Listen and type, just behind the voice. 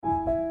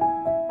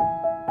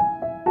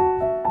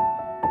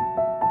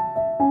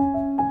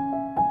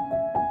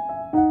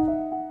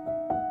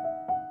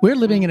We're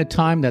living in a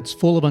time that's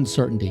full of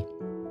uncertainty.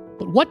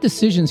 But what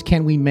decisions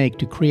can we make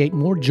to create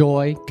more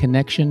joy,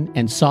 connection,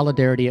 and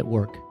solidarity at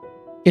work?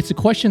 It's a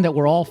question that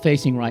we're all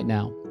facing right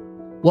now.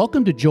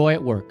 Welcome to Joy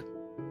at Work.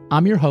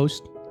 I'm your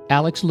host,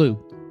 Alex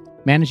Liu,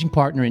 Managing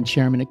Partner and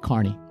Chairman at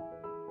Kearney.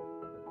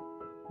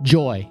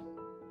 Joy.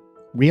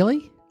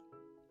 Really?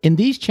 In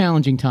these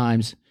challenging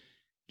times,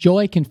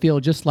 joy can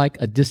feel just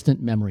like a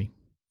distant memory.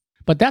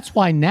 But that's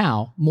why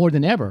now, more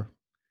than ever,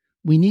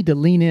 we need to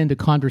lean into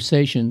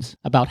conversations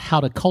about how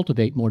to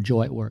cultivate more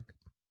joy at work,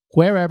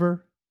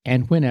 wherever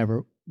and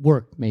whenever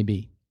work may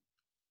be.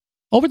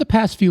 Over the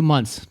past few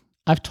months,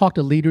 I've talked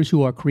to leaders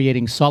who are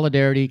creating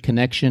solidarity,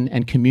 connection,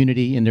 and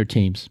community in their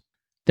teams.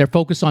 They're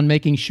focused on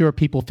making sure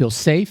people feel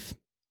safe,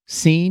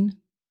 seen,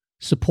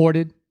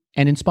 supported,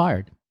 and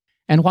inspired.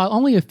 And while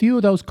only a few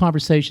of those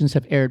conversations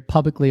have aired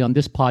publicly on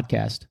this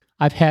podcast,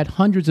 I've had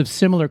hundreds of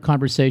similar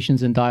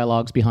conversations and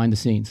dialogues behind the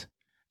scenes.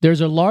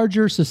 There's a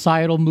larger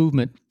societal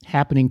movement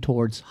happening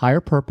towards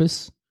higher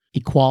purpose,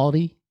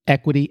 equality,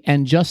 equity,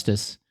 and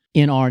justice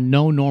in our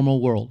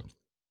no-normal world.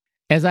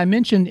 As I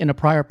mentioned in a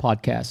prior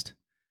podcast,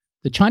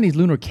 the Chinese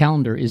lunar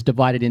calendar is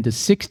divided into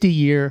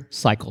 60-year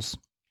cycles,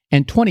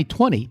 and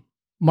 2020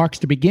 marks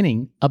the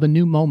beginning of a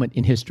new moment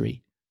in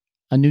history,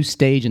 a new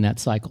stage in that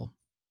cycle.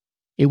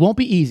 It won't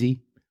be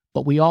easy,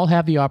 but we all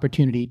have the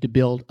opportunity to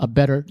build a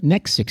better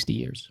next 60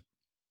 years.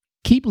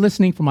 Keep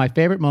listening for my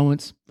favorite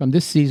moments from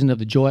this season of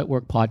the Joy at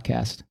Work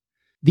podcast.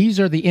 These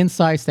are the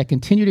insights that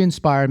continue to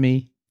inspire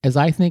me as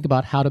I think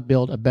about how to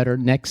build a better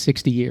next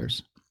 60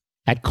 years.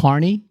 At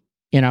Kearney,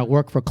 in our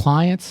work for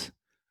clients,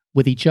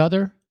 with each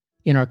other,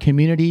 in our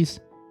communities,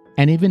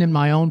 and even in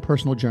my own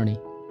personal journey.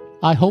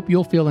 I hope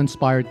you'll feel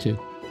inspired too.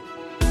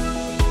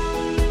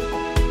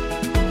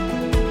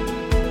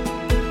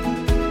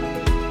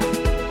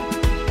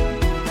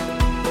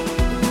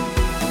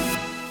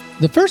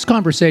 The first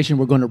conversation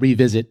we're going to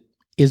revisit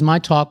is my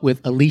talk with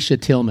Alicia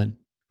Tillman,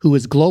 who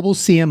is Global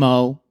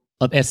CMO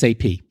of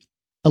SAP.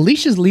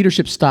 Alicia's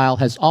leadership style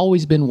has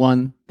always been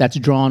one that's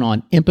drawn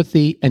on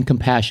empathy and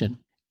compassion,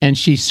 and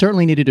she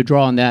certainly needed to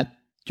draw on that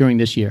during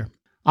this year.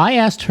 I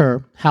asked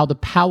her how the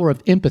power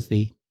of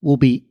empathy will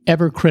be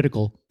ever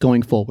critical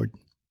going forward.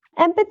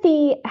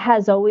 Empathy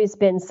has always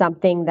been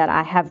something that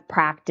I have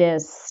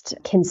practiced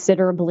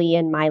considerably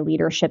in my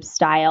leadership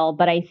style,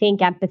 but I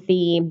think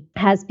empathy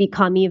has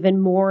become even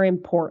more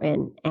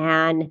important.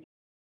 And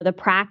the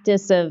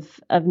practice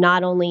of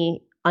not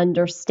only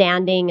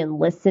understanding and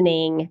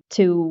listening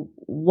to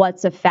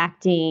what's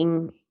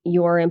affecting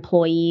your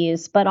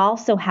employees, but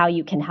also how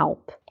you can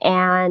help.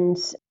 And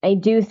I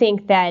do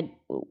think that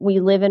we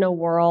live in a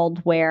world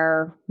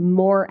where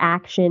more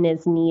action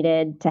is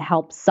needed to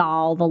help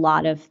solve a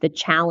lot of the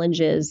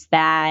challenges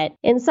that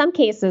in some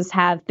cases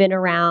have been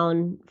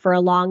around for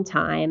a long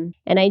time.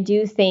 And I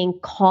do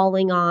think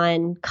calling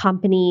on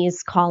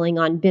companies, calling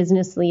on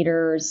business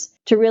leaders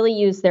to really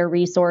use their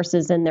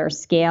resources and their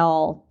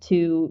scale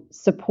to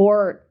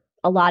support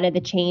a lot of the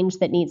change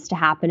that needs to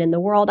happen in the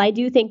world. I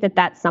do think that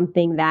that's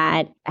something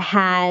that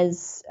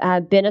has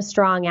been a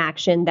strong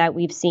action that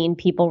we've seen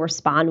people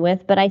respond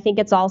with. But I think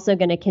it's also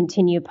going to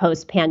continue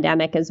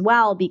post-pandemic as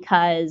well,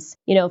 because,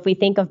 if we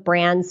think of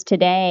brands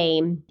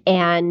today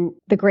and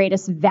the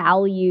greatest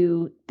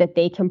value that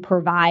they can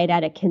provide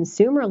at a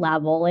consumer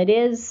level, it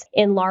is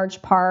in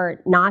large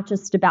part not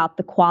just about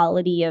the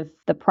quality of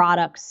the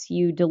products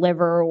you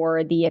deliver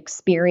or the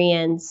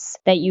experience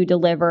that you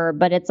deliver,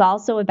 but it's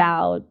also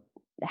about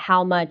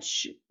how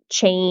much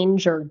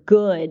change or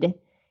good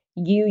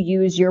you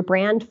use your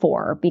brand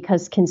for,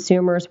 because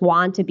consumers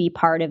want to be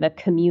part of a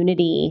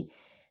community.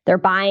 They're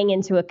buying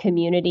into a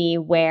community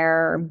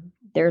where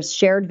there's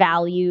shared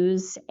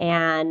values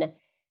and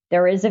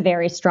there is a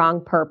very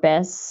strong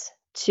purpose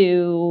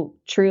to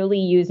truly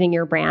using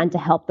your brand to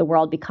help the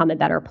world become a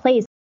better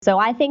place. So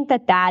I think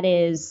that that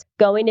is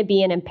going to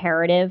be an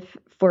imperative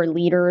for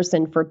leaders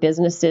and for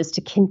businesses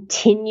to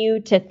continue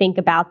to think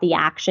about the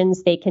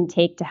actions they can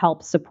take to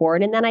help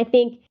support. And then I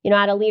think,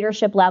 at a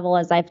leadership level,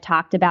 as I've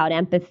talked about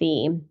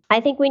empathy, I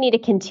think we need to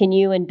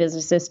continue in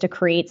businesses to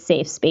create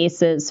safe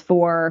spaces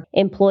for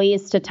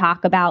employees to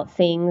talk about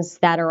things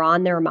that are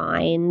on their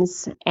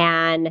minds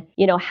and,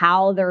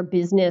 how their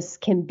business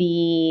can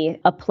be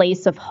a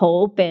place of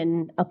hope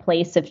and a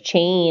place of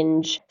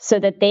change so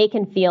that they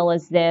can feel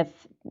as if,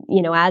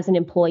 as an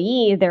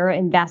employee, they're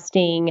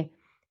investing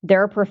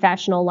their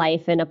professional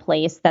life in a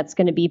place that's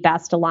going to be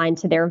best aligned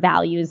to their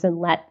values and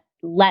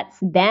lets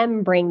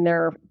them bring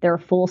their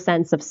full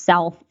sense of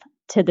self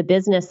to the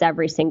business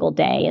every single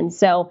day. And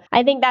so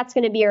I think that's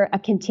going to be a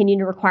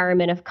continued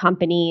requirement of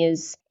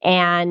companies,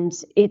 and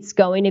it's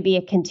going to be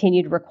a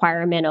continued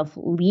requirement of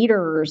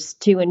leaders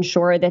to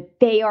ensure that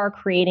they are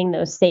creating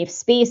those safe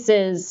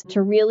spaces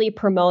to really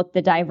promote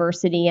the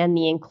diversity and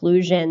the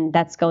inclusion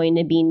that's going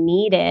to be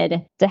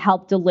needed to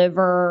help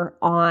deliver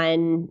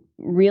on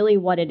really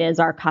what it is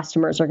our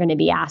customers are going to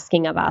be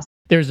asking of us.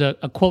 There's a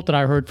quote that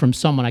I heard from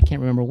someone, I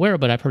can't remember where,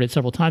 but I've heard it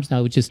several times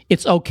now, which is,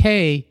 it's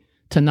okay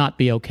to not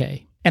be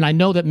okay. And I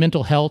know that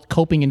mental health,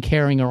 coping and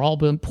caring are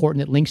all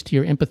important. It links to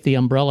your empathy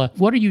umbrella.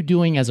 What are you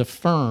doing as a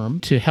firm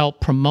to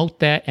help promote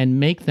that and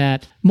make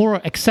that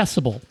more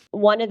accessible?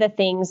 One of the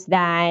things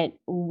that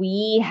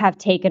we have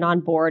taken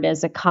on board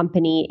as a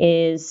company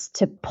is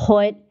to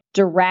put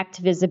direct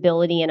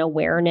visibility and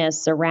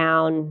awareness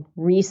around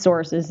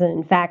resources. And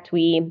in fact,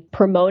 we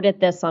promoted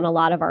this on a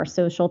lot of our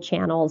social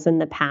channels in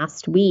the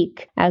past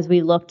week as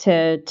we look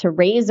to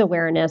raise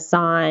awareness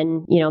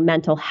on,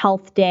 Mental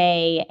Health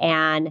Day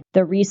and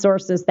the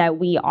resources that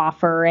we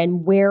offer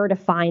and where to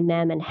find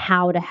them and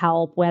how to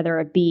help, whether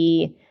it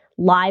be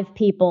live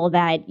people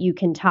that you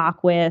can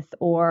talk with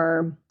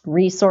or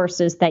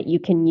resources that you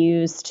can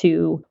use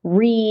to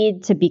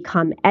read, to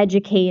become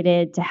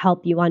educated, to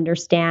help you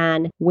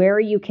understand where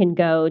you can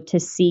go to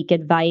seek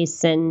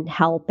advice and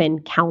help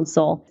and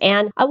counsel.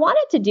 And I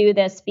wanted to do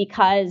this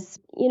because,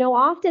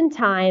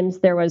 oftentimes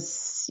there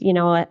was,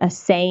 a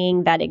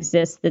saying that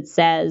exists that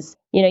says,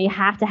 you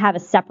have to have a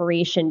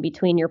separation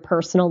between your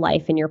personal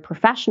life and your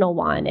professional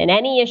one. And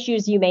any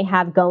issues you may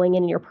have going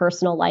in your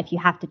personal life, you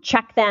have to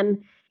check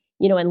them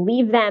and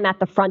leave them at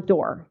the front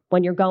door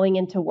when you're going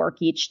into work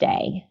each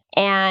day.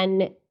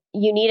 And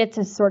you needed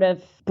to sort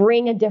of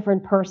bring a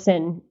different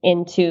person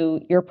into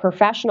your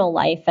professional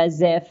life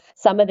as if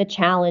some of the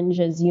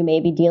challenges you may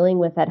be dealing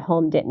with at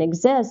home didn't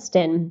exist.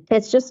 And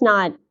it's just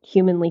not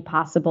humanly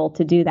possible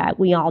to do that.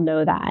 We all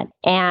know that.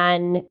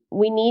 And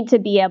we need to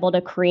be able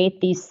to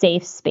create these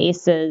safe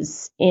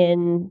spaces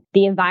in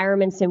the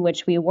environments in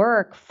which we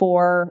work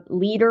for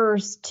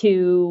leaders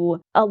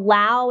to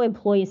allow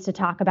employees to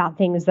talk about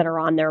things that are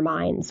on their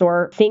minds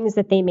or things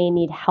that they may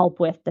need help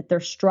with, that they're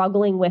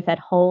struggling with at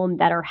home,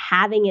 that are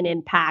having an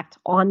impact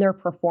on their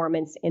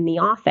performance in the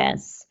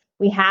office.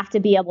 We have to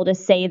be able to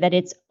say that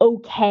it's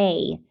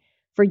okay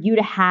for you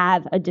to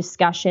have a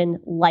discussion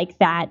like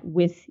that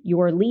with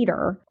your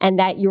leader, and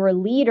that your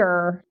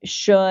leader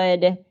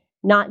should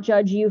not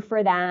judge you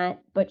for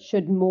that, but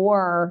should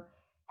more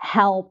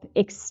help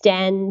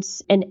extend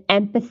an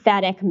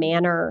empathetic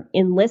manner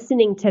in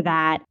listening to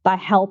that by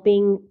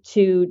helping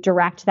to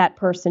direct that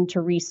person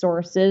to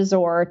resources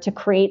or to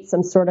create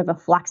some sort of a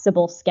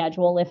flexible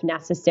schedule if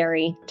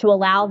necessary to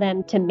allow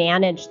them to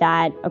manage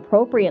that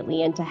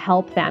appropriately and to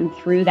help them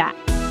through that.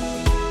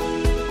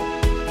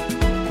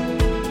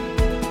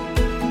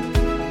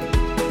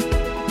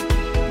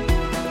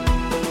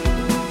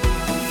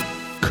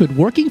 Could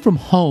working from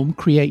home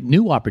create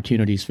new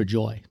opportunities for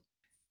Joy?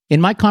 In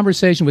my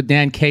conversation with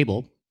Dan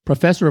Cable,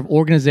 professor of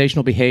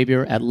organizational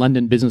behavior at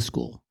London Business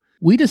School,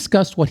 we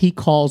discussed what he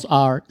calls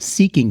our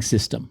seeking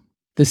system.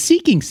 The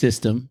seeking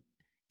system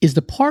is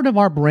the part of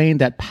our brain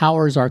that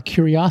powers our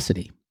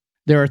curiosity.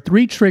 There are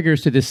 3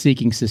 triggers to this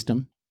seeking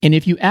system, and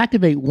if you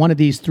activate one of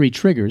these 3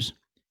 triggers,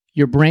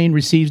 your brain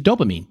receives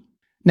dopamine.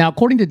 Now,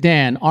 according to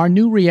Dan, our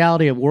new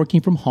reality of working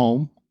from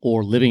home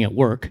or living at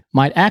work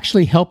might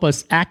actually help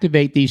us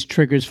activate these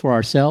triggers for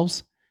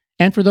ourselves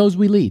and for those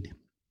we lead.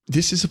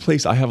 This is a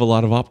place I have a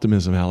lot of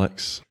optimism,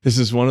 Alex. This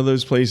is one of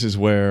those places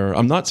where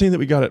I'm not saying that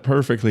we got it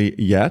perfectly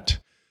yet,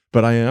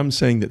 but I am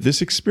saying that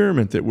this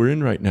experiment that we're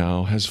in right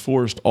now has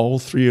forced all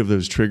 3 of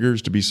those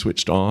triggers to be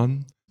switched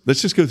on.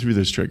 Let's just go through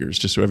those triggers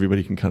just so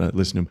everybody can kind of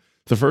listen to them.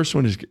 The first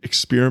one is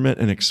experiment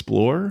and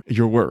explore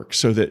your work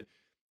so that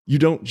you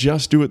don't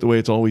just do it the way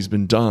it's always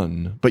been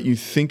done, but you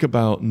think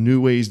about new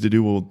ways to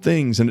do old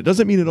things. And it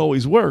doesn't mean it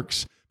always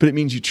works, but it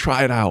means you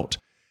try it out.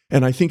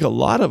 And I think a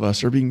lot of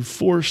us are being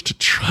forced to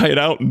try it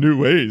out in new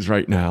ways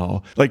right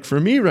now. Like for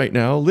me right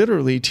now,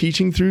 literally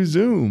teaching through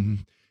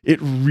Zoom. It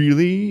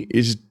really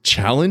is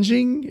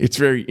challenging. It's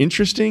very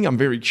interesting. I'm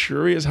very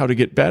curious how to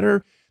get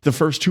better. The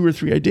first 2 or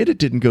 3 I did, it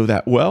didn't go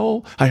that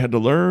well. I had to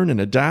learn and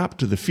adapt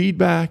to the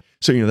feedback.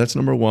 So, that's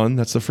number 1.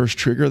 That's the first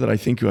trigger that I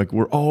think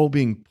we're all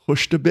being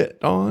pushed a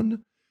bit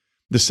on.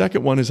 The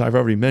second one is I've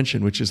already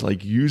mentioned, which is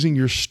like using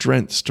your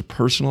strengths to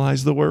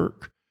personalize the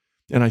work.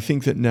 And I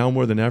think that now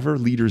more than ever,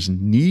 leaders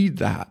need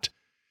that.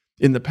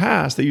 In the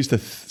past, they used to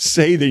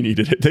say they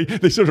needed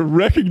it. They sort of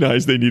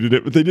recognized they needed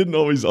it, but they didn't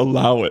always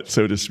allow it,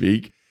 so to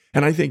speak.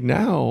 And I think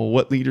now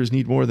what leaders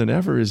need more than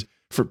ever is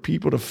for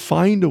people to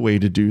find a way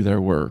to do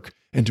their work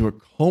and to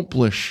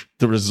accomplish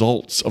the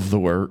results of the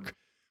work,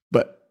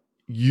 but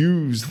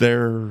use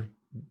their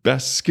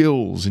best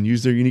skills and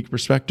use their unique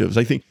perspectives.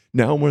 I think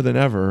now more than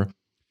ever,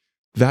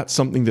 that's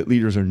something that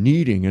leaders are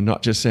needing and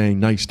not just saying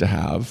nice to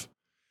have.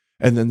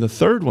 And then the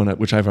third one,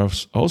 which I've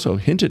also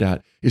hinted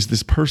at, is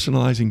this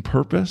personalizing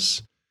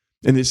purpose.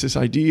 And it's this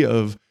idea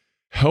of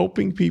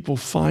helping people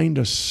find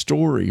a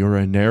story or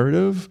a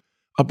narrative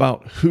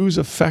about who's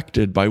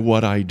affected by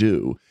what I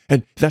do.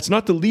 And that's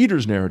not the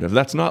leader's narrative.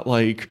 That's not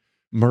like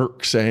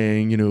Merck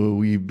saying,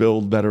 we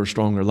build better,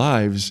 stronger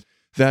lives.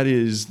 That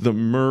is the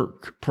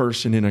Merck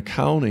person in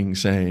accounting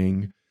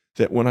saying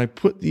that when I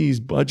put these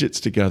budgets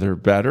together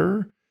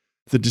better,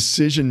 the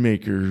decision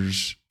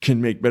makers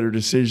can make better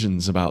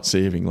decisions about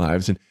saving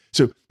lives. And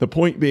so the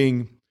point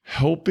being,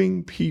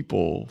 helping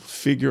people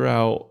figure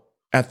out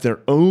at their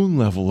own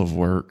level of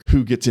work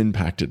who gets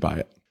impacted by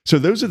it. So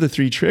those are the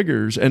 3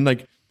 triggers.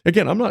 And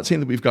Again, I'm not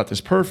saying that we've got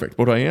this perfect.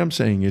 What I am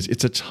saying is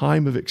it's a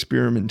time of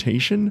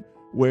experimentation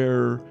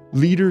where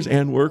leaders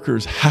and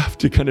workers have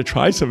to kind of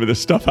try some of this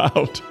stuff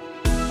out.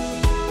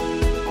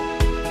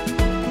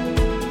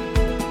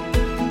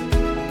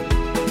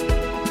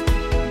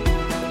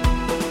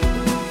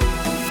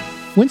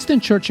 Winston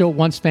Churchill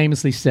once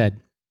famously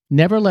said,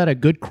 "Never let a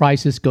good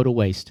crisis go to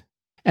waste."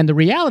 And the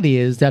reality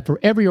is that for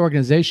every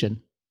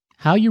organization,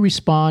 how you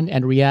respond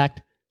and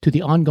react to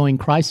the ongoing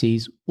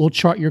crises will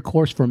chart your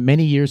course for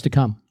many years to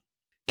come.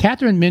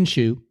 Catherine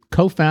Minshew,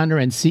 co-founder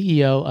and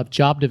CEO of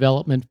job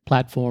development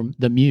platform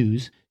The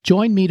Muse,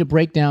 joined me to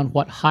break down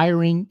what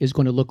hiring is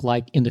going to look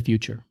like in the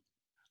future.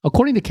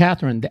 According to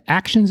Catherine, the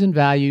actions and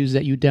values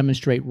that you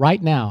demonstrate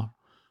right now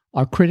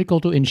are critical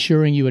to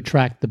ensuring you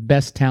attract the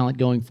best talent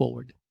going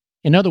forward.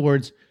 In other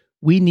words,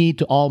 we need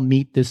to all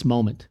meet this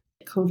moment.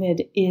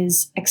 COVID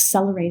is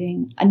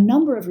accelerating a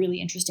number of really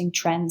interesting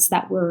trends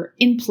that were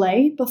in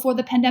play before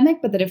the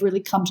pandemic, but that have really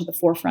come to the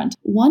forefront.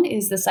 One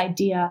is this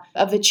idea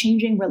of the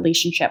changing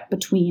relationship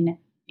between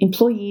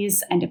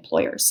employees and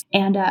employers.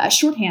 And a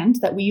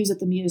shorthand that we use at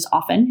the Muse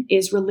often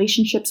is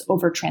relationships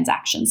over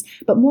transactions.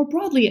 But more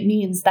broadly, it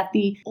means that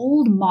the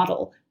old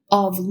model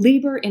of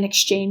labor in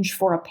exchange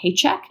for a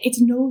paycheck, it's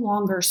no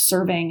longer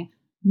serving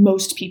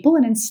most people.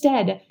 And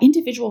instead,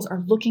 individuals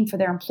are looking for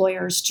their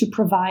employers to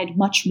provide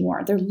much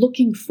more. They're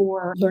looking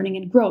for learning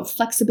and growth,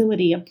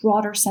 flexibility, a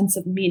broader sense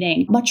of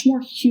meaning, much more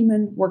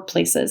human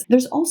workplaces.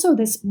 There's also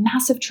this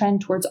massive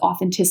trend towards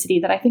authenticity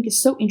that I think is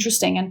so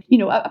interesting. And,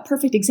 a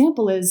perfect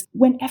example is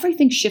when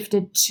everything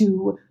shifted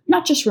to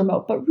not just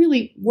remote, but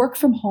really work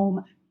from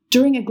home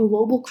during a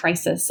global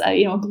crisis,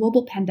 a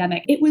global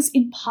pandemic, it was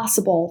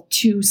impossible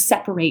to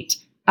separate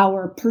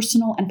our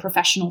personal and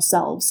professional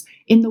selves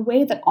in the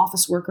way that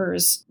office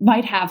workers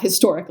might have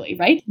historically,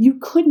 right? You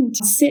couldn't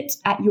sit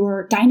at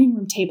your dining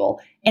room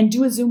table and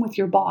do a Zoom with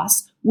your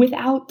boss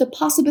without the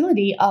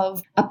possibility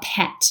of a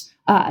pet,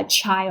 a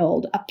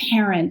child, a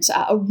parent,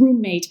 a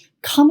roommate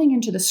coming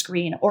into the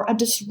screen or a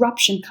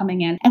disruption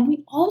coming in. And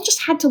we all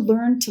just had to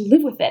learn to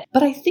live with it.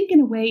 But I think in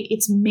a way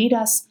it's made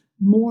us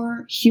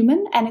more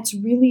human, and it's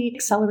really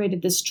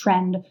accelerated this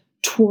trend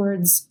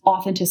towards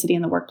authenticity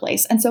in the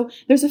workplace. And so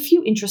there's a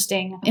few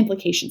interesting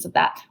implications of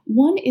that.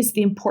 One is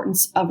the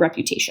importance of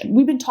reputation.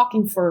 We've been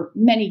talking for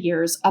many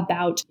years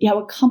about how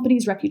a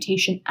company's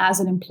reputation as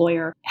an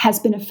employer has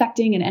been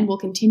affecting and will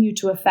continue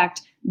to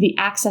affect the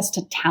access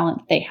to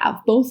talent they have,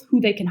 both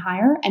who they can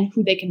hire and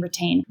who they can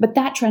retain. But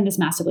that trend is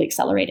massively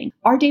accelerating.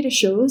 Our data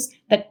shows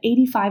that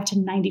 85 to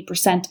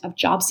 90% of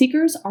job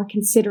seekers are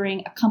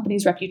considering a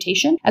company's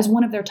reputation as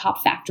one of their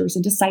top factors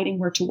in deciding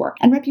where to work.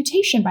 And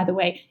reputation, by the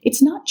way,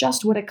 it's not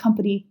just what a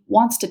company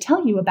wants to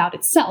tell you about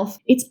itself.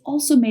 It's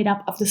also made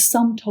up of the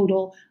sum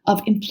total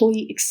of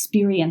employee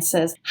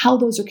experiences, how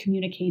those are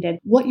communicated,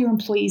 what your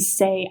employees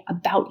say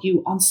about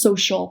you on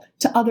social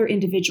to other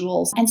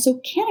individuals. And so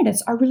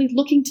candidates are really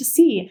looking to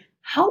see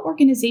how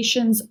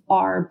organizations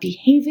are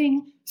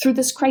behaving through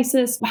this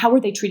crisis. How are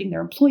they treating their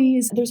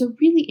employees? There's a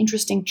really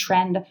interesting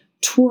trend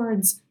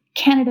towards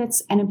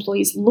candidates and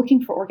employees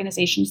looking for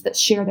organizations that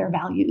share their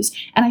values.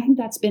 And I think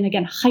that's been,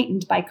 again,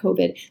 heightened by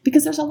COVID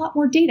because there's a lot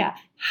more data.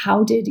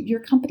 How did your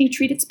company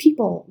treat its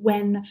people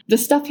when the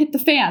stuff hit the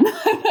fan?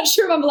 I'm not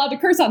sure if I'm allowed to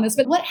curse on this,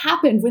 but what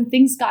happened when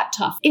things got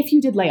tough? If you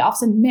did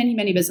layoffs, and many,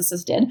 many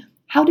businesses did,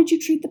 how did you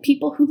treat the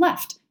people who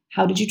left?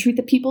 How did you treat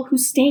the people who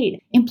stayed?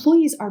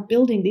 Employees are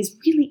building these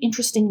really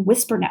interesting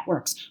whisper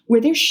networks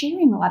where they're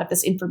sharing a lot of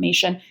this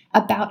information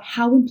about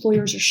how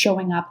employers are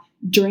showing up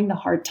during the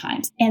hard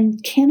times.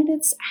 And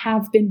candidates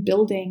have been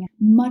building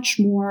much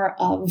more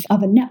of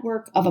a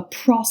network, of a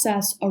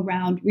process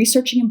around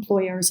researching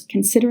employers,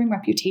 considering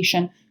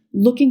reputation,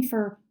 looking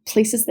for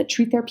places that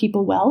treat their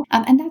people well.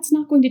 And that's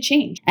not going to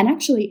change. And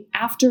actually,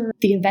 after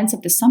the events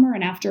of the summer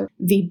and after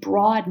the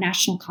broad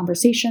national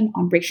conversation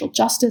on racial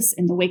justice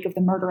in the wake of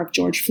the murder of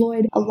George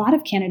Floyd, a lot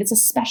of candidates,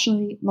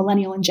 especially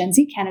millennial and Gen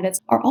Z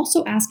candidates, are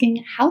also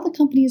asking how the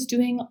company is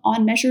doing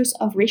on measures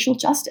of racial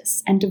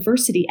justice and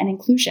diversity and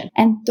inclusion.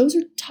 And those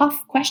are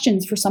tough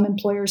questions for some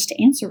employers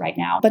to answer right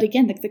now. But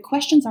again, the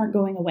questions aren't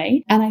going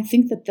away. And I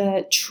think that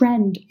the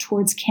trend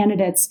towards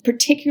candidates,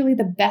 particularly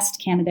the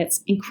best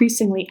candidates,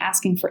 increasingly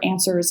asking for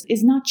answers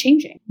is not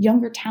changing.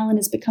 Younger talent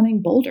is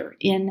becoming bolder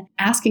in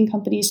asking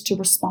companies to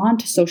respond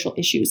to social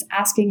issues,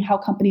 asking how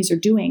companies are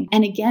doing.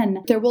 And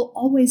again, there will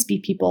always be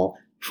people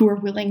who are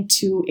willing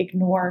to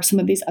ignore some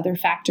of these other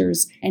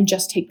factors and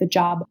just take the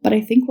job. But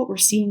I think what we're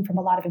seeing from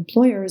a lot of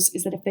employers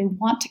is that if they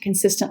want to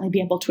consistently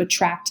be able to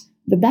attract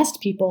the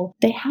best people,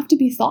 they have to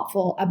be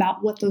thoughtful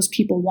about what those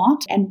people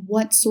want and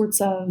what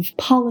sorts of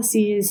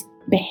policies,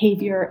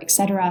 behavior,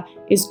 etc.,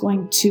 is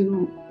going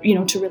to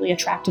really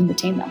attract and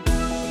retain them.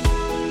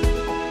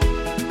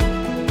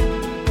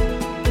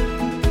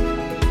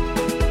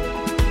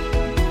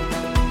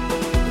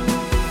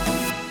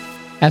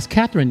 As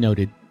Catherine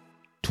noted,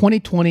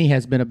 2020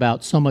 has been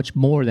about so much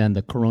more than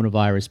the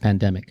coronavirus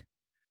pandemic.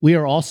 We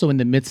are also in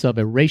the midst of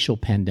a racial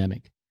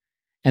pandemic,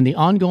 and the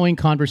ongoing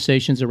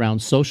conversations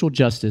around social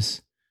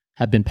justice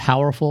have been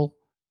powerful,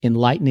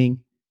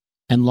 enlightening,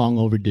 and long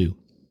overdue.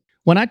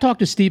 When I talked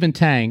to Stephen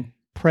Tang,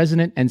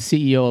 President and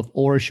CEO of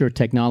OraSure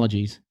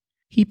Technologies,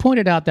 he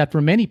pointed out that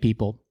for many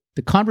people,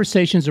 the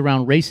conversations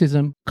around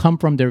racism come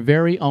from their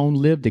very own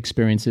lived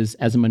experiences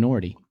as a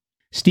minority.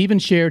 Stephen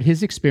shared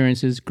his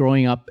experiences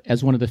growing up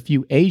as one of the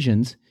few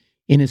Asians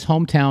in his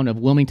hometown of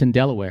Wilmington,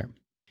 Delaware,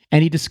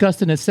 and he discussed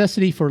the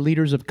necessity for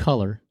leaders of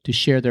color to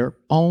share their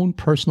own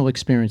personal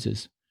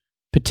experiences,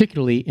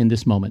 particularly in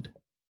this moment.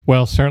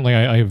 Well, certainly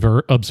I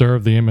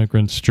observed the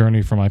immigrant's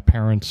journey from my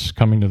parents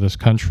coming to this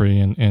country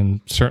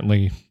and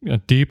certainly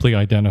deeply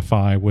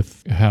identify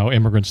with how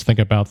immigrants think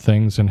about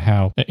things and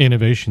how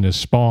innovation is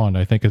spawned.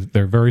 I think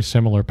they're very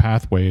similar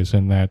pathways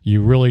in that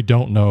you really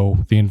don't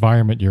know the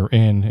environment you're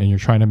in and you're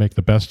trying to make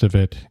the best of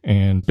it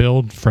and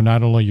build for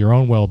not only your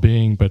own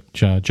well-being but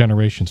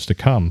generations to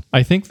come.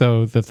 I think,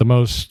 though, that the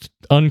most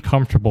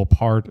uncomfortable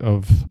part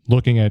of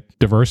looking at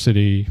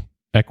diversity,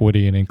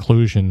 equity, and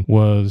inclusion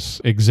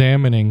was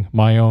examining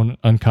my own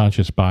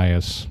unconscious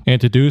bias. And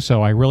to do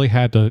so, I really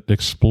had to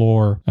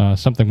explore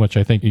something which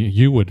I think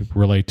you would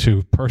relate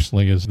to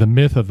personally, is the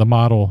myth of the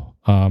model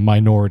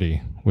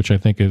minority, which I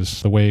think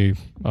is the way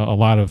a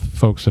lot of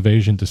folks of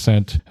Asian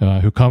descent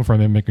who come from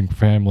immigrant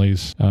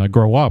families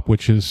grow up,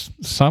 which is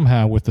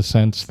somehow with the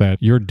sense that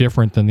you're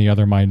different than the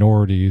other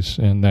minorities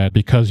and that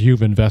because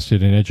you've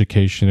invested in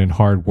education and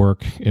hard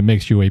work, it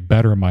makes you a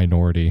better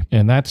minority.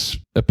 And that's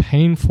a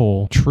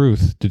painful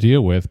truth to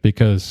deal with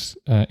because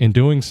in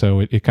doing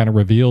so, it kind of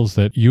reveals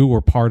that you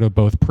were part of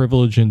both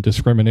privilege and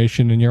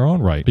discrimination in your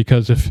own right.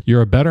 Because if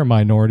you're a better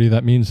minority,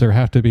 that means there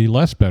have to be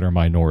less better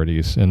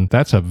minorities. And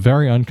that's a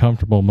very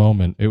uncomfortable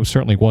moment. It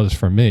certainly was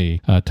for me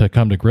to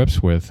come to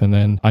grips with. And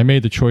then I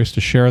made the choice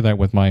to share that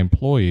with my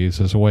employees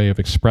as a way of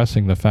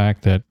expressing the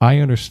fact that I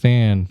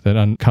understand that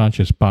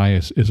unconscious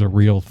bias is a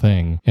real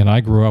thing. And I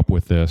grew up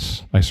with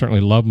this. I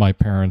certainly love my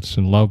parents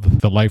and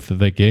love the life that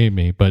they gave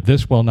me, but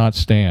this will not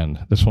stand.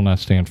 This will not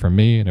stand for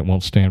me, and it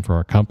won't stand for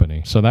our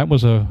company. So that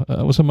was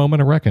a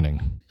moment of reckoning.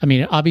 I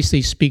mean, it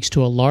obviously speaks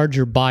to a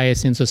larger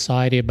bias in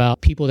society about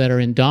people that are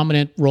in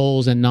dominant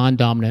roles and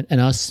non-dominant, and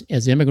us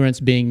as immigrants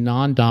being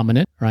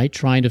non-dominant, right?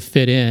 Trying to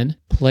fit in,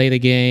 play the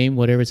game,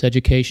 whatever it's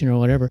education or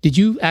whatever. Did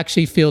you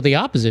actually feel the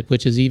opposite,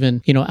 which is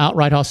even,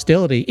 outright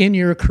hostility in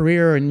your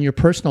career and your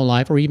personal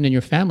life or even in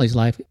your family's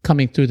life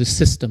coming through the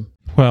system?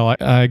 Well,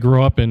 I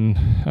grew up in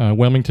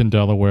Wilmington,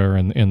 Delaware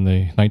in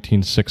the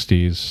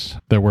 1960s.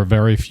 There were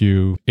very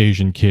few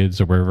Asian kids.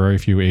 There were very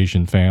few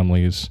Asian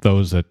families.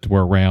 Those that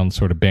were around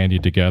sort of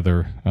bandied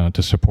together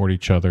to support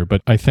each other.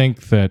 But I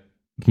think that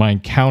my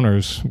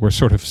encounters were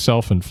sort of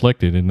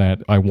self-inflicted in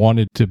that I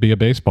wanted to be a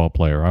baseball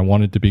player. I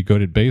wanted to be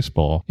good at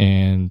baseball.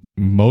 And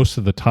most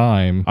of the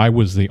time, I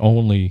was the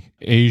only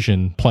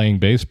Asian playing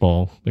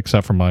baseball,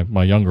 except for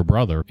my younger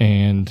brother.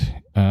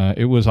 And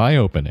it was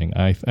eye-opening.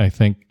 I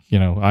think,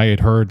 I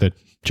had heard that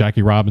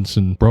Jackie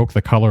Robinson broke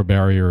the color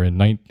barrier in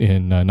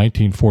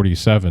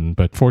 1947,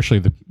 but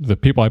fortunately the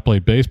people I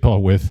played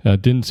baseball with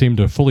didn't seem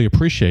to fully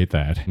appreciate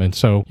that. And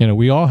so,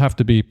 we all have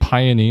to be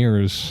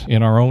pioneers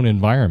in our own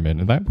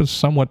environment, and that was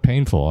somewhat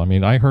painful. I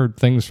mean, I heard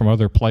things from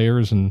other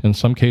players and in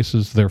some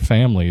cases their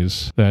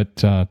families that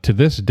to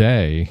this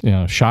day,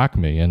 shock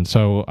me. And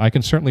so I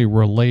can certainly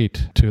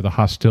relate to the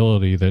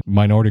hostility that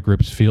minority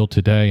groups feel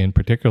today, and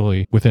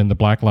particularly within the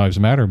Black Lives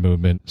Matter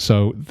movement.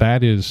 So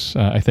that is,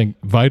 I think,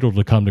 vital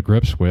to come to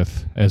grips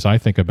with as I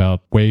think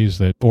about ways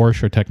that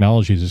OraSure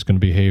Technologies is going to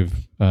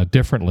behave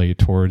differently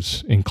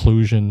towards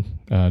inclusion,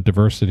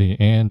 diversity,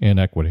 and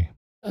equity.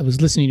 I was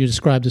listening to you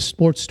describe the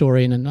sports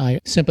story, and I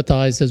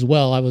sympathized as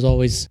well. I was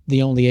always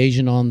the only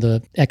Asian on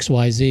the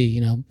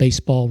XYZ,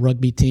 baseball,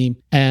 rugby team.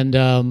 And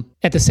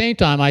at the same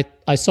time,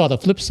 I saw the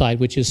flip side,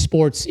 which is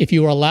sports. If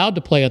you were allowed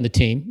to play on the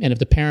team, and if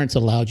the parents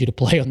allowed you to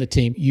play on the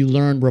team, you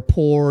learn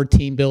rapport,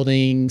 team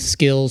building,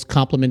 skills,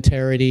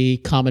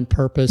 complementarity, common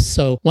purpose.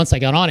 So once I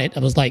got on it, I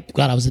was like,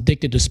 God, I was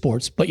addicted to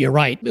sports. But you're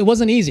right. It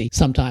wasn't easy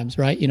sometimes,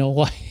 right?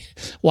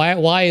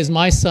 Why is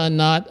my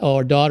son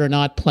or daughter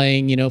not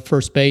playing,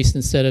 first base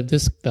instead of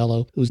this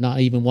fellow who's not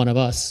even one of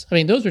us? I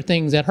mean, those are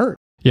things that hurt.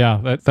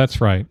 Yeah,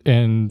 that's right.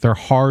 And they're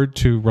hard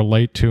to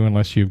relate to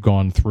unless you've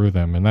gone through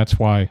them. And that's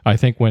why I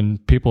think when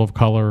people of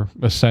color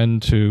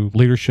ascend to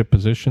leadership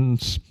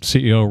positions,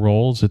 CEO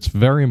roles, it's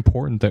very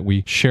important that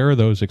we share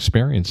those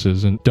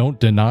experiences and don't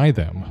deny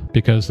them,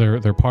 because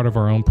they're part of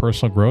our own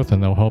personal growth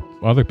and they'll help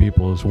other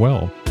people as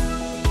well.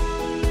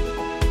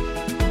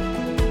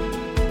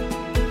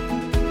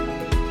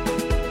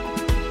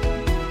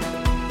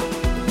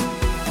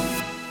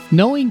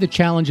 Knowing the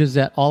challenges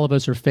that all of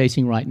us are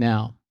facing right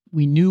now,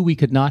 we knew we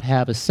could not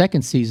have a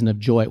second season of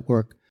Joy at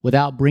Work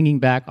without bringing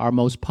back our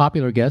most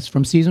popular guest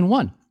from season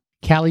 1,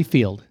 Callie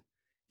Field,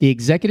 the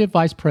Executive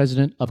Vice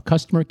President of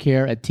Customer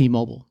Care at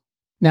T-Mobile.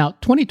 Now,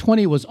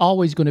 2020 was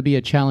always going to be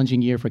a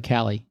challenging year for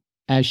Callie,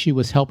 as she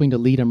was helping to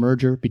lead a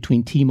merger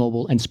between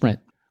T-Mobile and Sprint.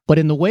 But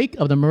in the wake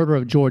of the murder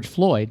of George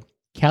Floyd,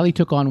 Callie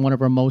took on one of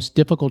her most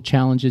difficult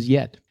challenges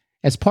yet.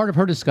 As part of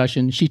her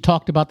discussion, she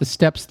talked about the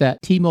steps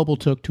that T-Mobile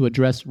took to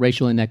address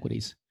racial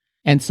inequities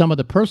and some of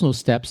the personal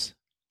steps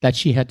that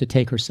she had to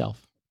take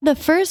herself. The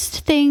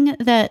first thing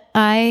that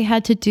I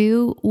had to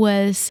do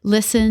was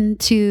listen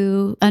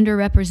to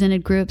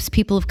underrepresented groups,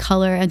 people of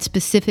color, and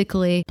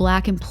specifically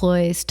Black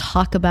employees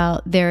talk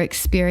about their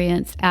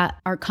experience at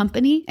our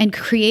company and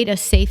create a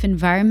safe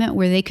environment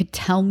where they could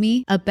tell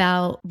me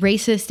about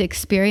racist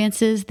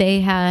experiences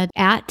they had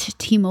at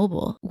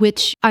T-Mobile,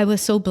 which I was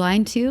so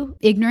blind to,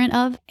 ignorant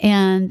of.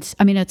 And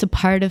I mean, it's a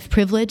part of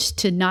privilege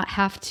to not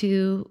have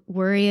to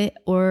worry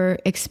or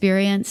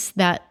experience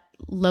that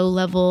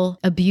low-level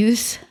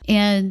abuse.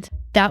 And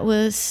that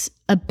was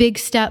a big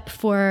step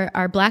for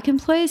our Black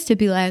employees to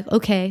be like,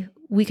 okay,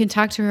 we can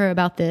talk to her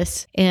about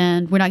this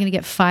and we're not going to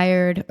get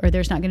fired or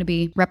there's not going to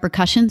be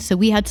repercussions. So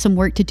we had some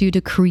work to do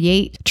to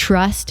create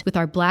trust with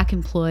our Black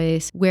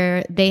employees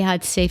where they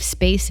had safe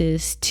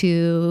spaces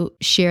to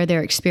share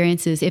their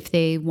experiences if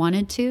they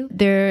wanted to.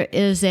 There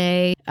is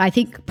I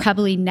think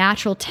probably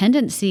natural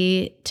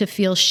tendency to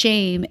feel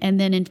shame, and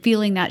then in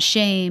feeling that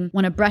shame,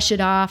 want to brush it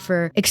off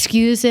or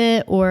excuse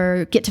it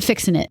or get to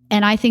fixing it.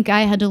 And I think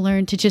I had to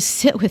learn to just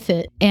sit with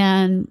it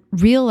and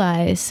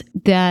realize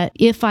that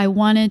if I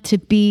wanted to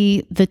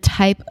be the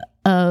type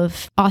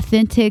of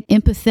authentic,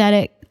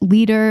 empathetic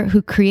leader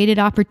who created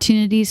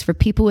opportunities for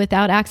people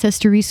without access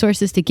to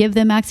resources to give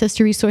them access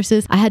to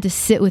resources, I had to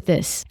sit with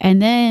this.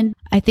 And then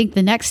I think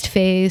the next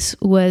phase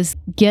was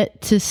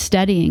get to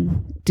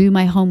studying, do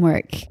my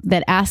homework.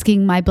 That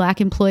asking my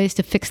Black employees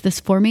to fix this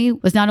for me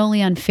was not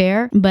only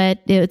unfair, but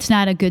it's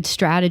not a good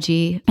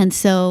strategy. And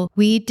so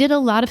we did a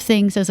lot of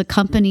things as a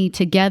company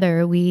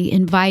together. We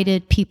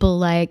invited people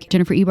like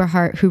Jennifer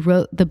Eberhardt, who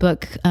wrote the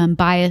book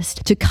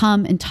Biased, to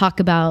come and talk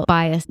about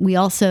bias. We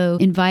also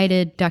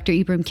invited Dr.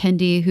 Ibram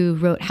Kendi, who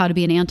wrote How to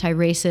Be an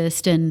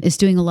Anti-Racist and is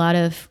doing a lot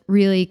of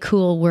really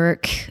cool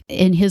work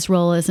in his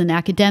role as an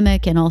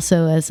academic and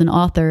also as an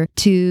author,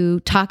 to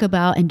talk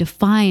about and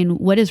define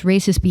what is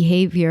racist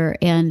behavior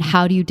and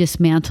how do you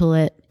dismantle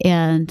it,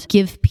 and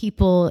give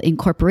people in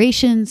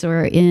corporations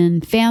or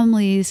in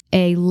families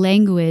a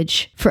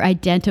language for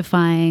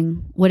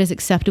identifying what is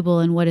acceptable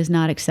and what is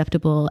not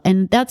acceptable.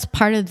 And that's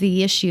part of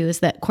the issue, is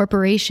that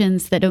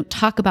corporations that don't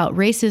talk about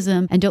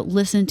racism and don't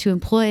listen to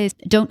employees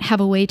don't have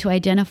a way to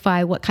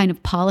identify what kind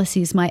of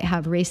policies might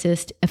have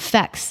racist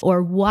effects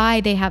or why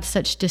they have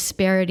such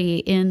disparity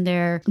in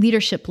their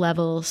leadership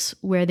levels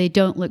where they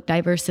don't look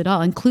diverse at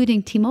all,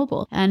 including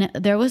T-Mobile. And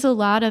there was a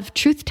lot of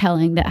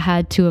truth-telling that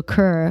had to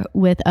occur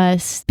with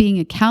us being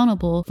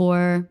accountable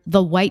for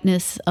the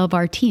whiteness of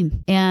our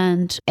team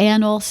and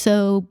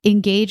also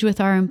engage with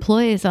our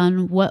employees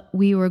on what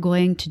we were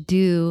going to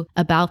do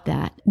about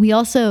that. We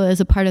also,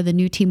 as a part of the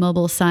new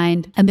T-Mobile,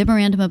 signed a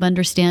memorandum of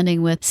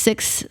understanding with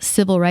 6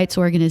 civil rights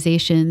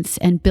organizations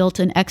and built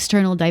an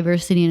external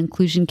diversity and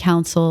inclusion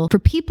council for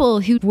people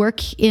who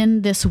work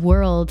in this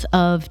world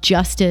of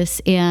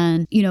justice,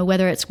 and, you know,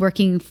 whether it's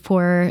working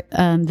for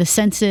the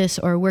census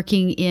or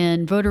working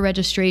in voter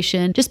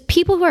registration, just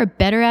people who are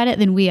better at it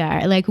than we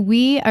are. Like,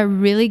 we are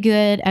really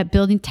good at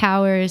building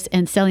towers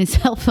and selling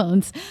cell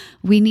phones.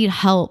 We need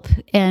help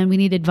and we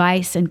need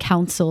advice and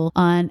counsel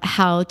on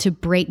how to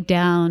break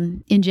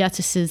down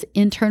injustices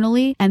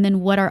internally, and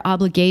then what our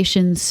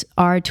obligations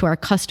are to our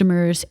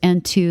customers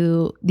and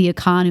to the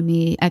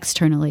economy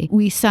externally.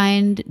 We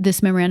signed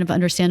this memorandum of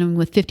understanding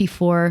with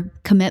 54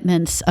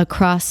 commitments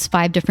across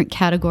 5 different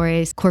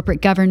categories: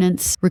 corporate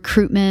governance,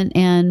 recruitment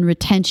and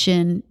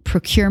retention,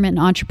 procurement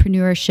and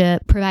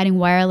entrepreneurship, providing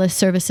wireless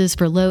services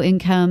for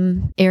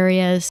low-income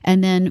areas,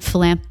 and then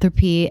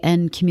philanthropy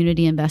and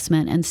community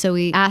investment. And so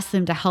we asked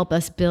them to help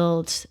us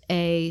build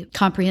a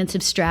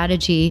comprehensive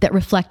strategy that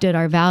reflected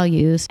our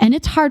values. And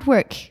it's hard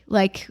work.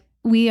 Like,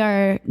 we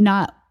are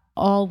not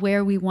all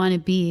where we want to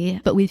be,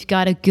 but we've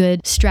got a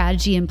good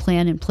strategy and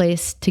plan in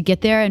place to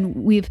get there. And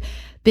we've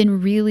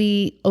been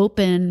really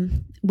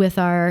open with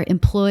our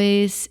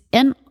employees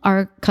and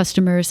our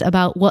customers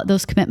about what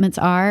those commitments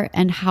are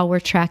and how we're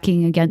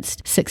tracking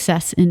against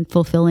success in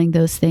fulfilling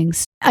those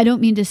things. I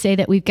don't mean to say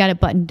that we've got it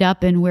buttoned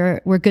up and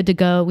we're good to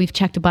go. We've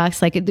checked a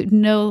box. Like,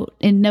 in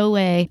no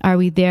way are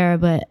we there,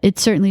 but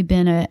it's certainly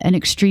been an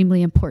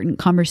extremely important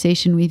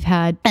conversation we've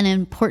had, an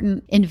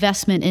important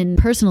investment in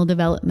personal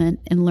development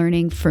and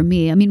learning for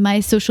me. I mean, my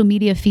social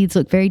media feeds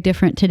look very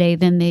different today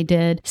than they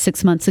did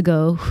 6 months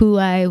ago. Who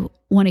I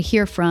want to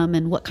hear from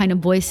and what kind of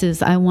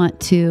voices I want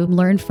to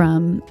learn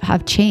from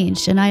have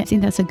changed. And I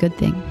think that's a good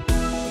thing.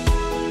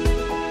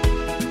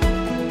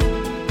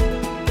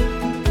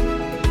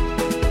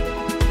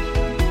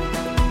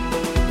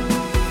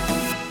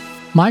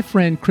 My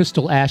friend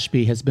Crystal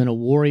Ashby has been a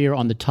warrior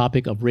on the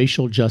topic of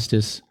racial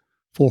justice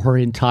for her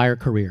entire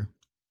career.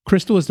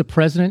 Crystal is the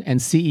president and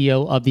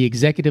CEO of the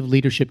Executive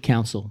Leadership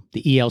Council,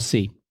 the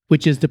ELC,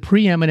 which is the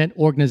preeminent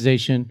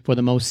organization for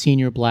the most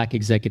senior Black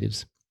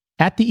executives.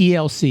 At the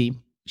ELC,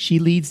 she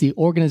leads the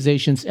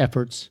organization's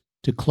efforts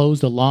to close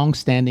the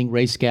long-standing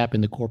race gap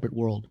in the corporate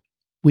world.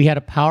 We had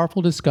a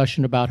powerful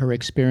discussion about her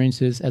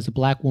experiences as a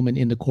Black woman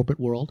in the corporate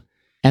world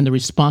and the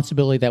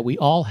responsibility that we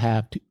all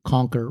have to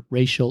conquer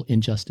racial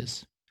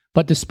injustice.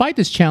 But despite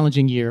this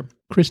challenging year,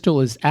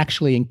 Crystal is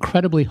actually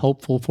incredibly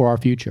hopeful for our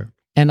future.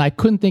 And I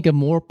couldn't think of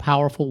more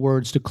powerful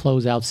words to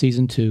close out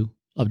season 2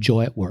 of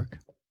Joy at Work.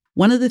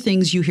 One of the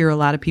things you hear a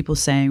lot of people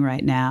saying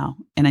right now,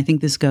 and I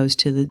think this goes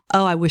to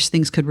I wish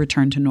things could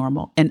return to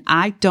normal. And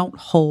I don't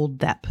hold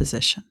that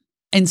position.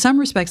 In some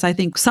respects, I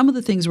think some of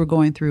the things we're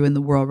going through in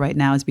the world right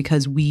now is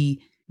because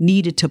we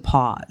needed to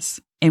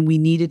pause and we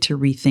needed to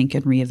rethink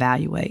and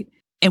reevaluate.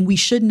 And we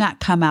should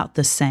not come out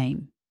the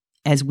same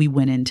as we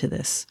went into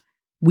this.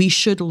 We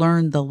should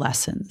learn the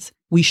lessons.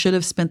 We should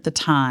have spent the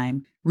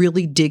time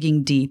really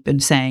digging deep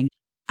and saying,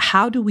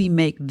 how do we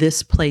make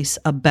this place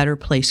a better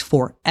place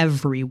for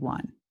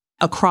everyone?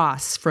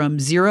 Across from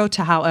 0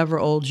 to however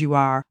old you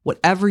are,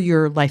 whatever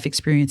your life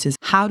experience is,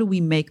 how do we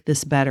make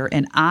this better?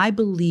 And I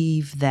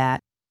believe that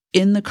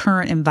in the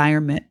current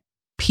environment,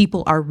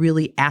 people are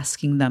really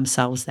asking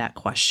themselves that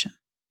question.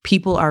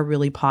 People are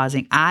really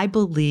pausing. I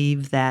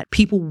believe that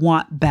people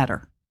want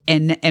better.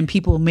 And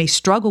people may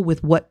struggle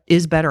with what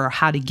is better or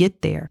how to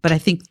get there. But I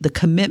think the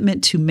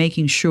commitment to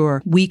making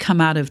sure we come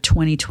out of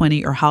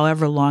 2020 or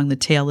however long the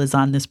tail is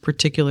on this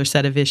particular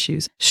set of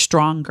issues,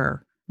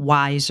 stronger,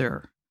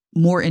 wiser,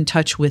 more in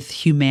touch with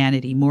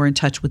humanity, more in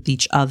touch with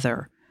each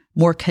other,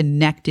 more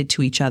connected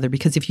to each other.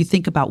 Because if you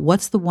think about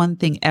what's the one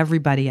thing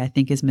everybody I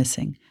think is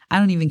missing, I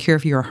don't even care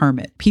if you're a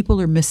hermit. People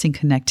are missing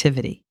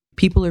connectivity.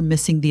 People are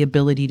missing the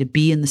ability to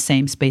be in the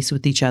same space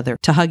with each other,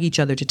 to hug each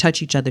other, to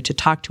touch each other, to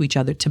talk to each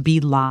other, to be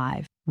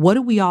live. What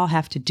do we all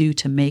have to do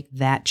to make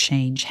that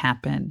change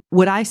happen?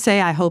 Would I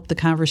say I hope the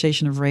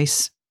conversation of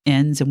race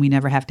ends and we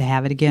never have to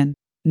have it again?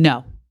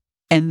 No.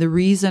 And the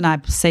reason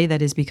I say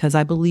that is because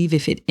I believe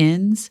if it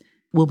ends,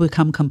 we'll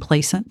become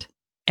complacent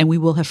and we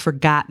will have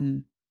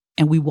forgotten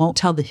and we won't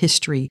tell the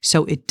history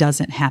so it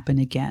doesn't happen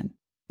again.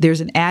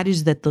 There's an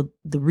adage that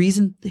the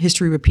reason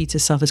history repeats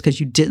itself is because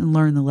you didn't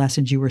learn the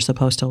lessons you were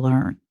supposed to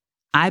learn.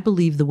 I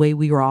believe the way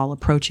we are all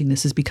approaching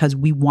this is because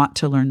we want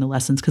to learn the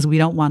lessons because we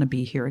don't want to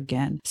be here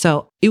again.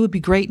 So it would be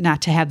great not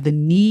to have the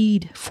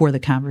need for the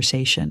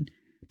conversation,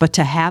 but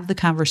to have the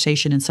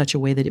conversation in such a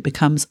way that it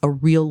becomes a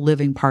real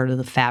living part of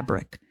the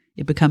fabric.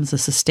 It becomes a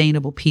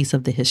sustainable piece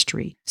of the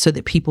history so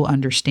that people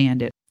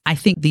understand it. I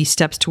think these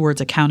steps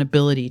towards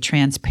accountability,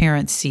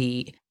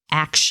 transparency,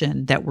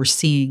 action that we're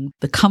seeing,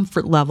 the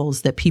comfort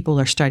levels that people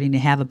are starting to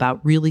have about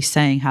really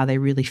saying how they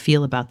really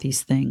feel about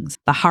these things,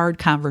 the hard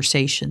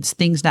conversations,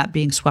 things not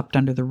being swept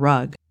under the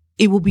rug,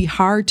 it will be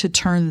hard to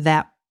turn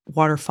that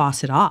water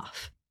faucet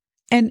off.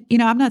 And,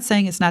 I'm not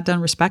saying it's not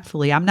done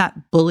respectfully. I'm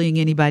not bullying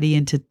anybody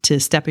into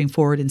stepping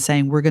forward and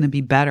saying we're going to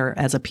be better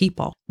as a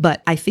people.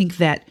 But I think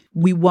that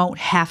we won't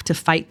have to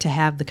fight to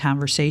have the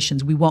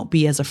conversations. We won't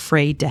be as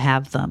afraid to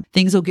have them.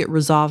 Things will get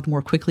resolved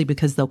more quickly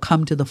because they'll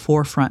come to the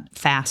forefront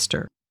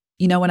faster.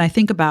 When I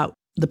think about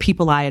the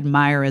people I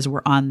admire as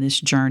we're on this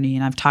journey,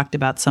 and I've talked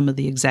about some of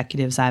the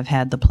executives I've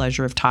had the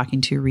pleasure of talking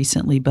to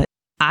recently, but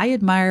I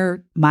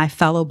admire my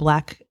fellow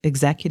Black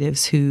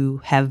executives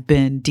who have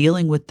been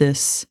dealing with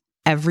this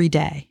every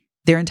day,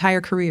 their entire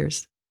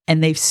careers.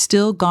 And they've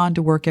still gone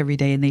to work every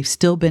day and they've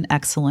still been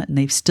excellent and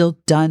they've still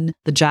done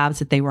the jobs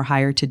that they were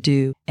hired to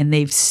do. And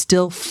they've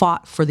still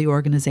fought for the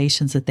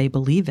organizations that they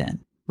believe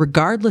in,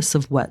 regardless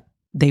of what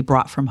they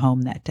brought from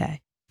home that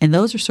day. And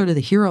those are sort of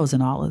the heroes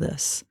in all of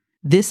this.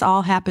 This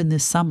all happened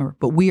this summer,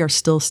 but we are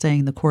still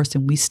staying the course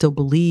and we still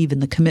believe in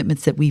the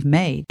commitments that we've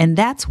made. And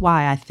that's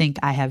why I think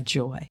I have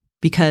joy,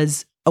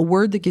 because a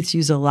word that gets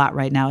used a lot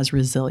right now is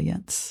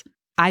resilience.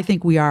 I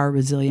think we are a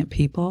resilient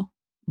people,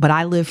 but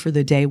I live for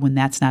the day when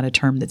that's not a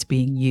term that's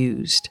being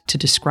used to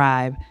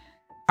describe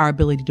our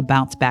ability to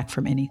bounce back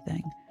from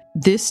anything.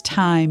 This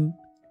time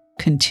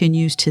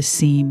continues to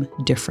seem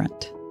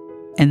different,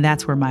 and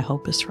that's where my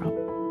hope is from.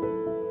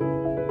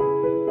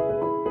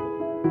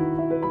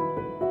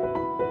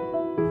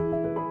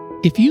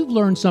 If you've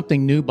learned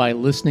something new by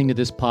listening to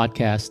this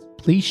podcast,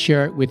 please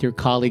share it with your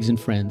colleagues and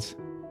friends.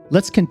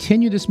 Let's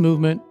continue this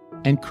movement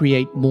and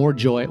create more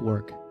joy at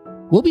work.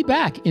 We'll be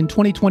back in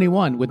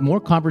 2021 with more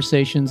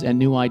conversations and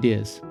new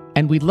ideas.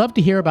 And we'd love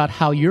to hear about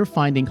how you're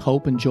finding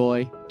hope and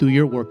joy through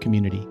your work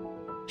community.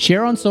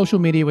 Share on social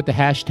media with the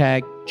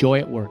hashtag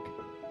 #JoyAtWork.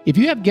 If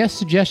you have guest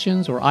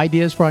suggestions or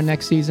ideas for our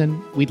next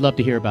season, we'd love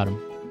to hear about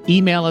them.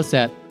 Email us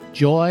at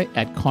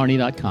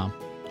joy@kearney.com.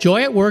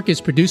 Joy at Work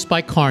is produced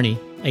by Kearney,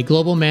 a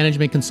global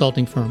management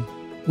consulting firm.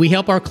 We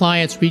help our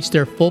clients reach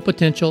their full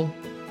potential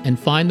and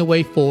find the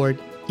way forward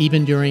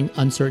even during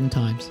uncertain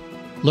times.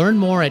 Learn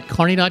more at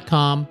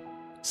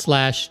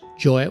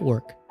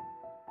kearney.com/joyatwork.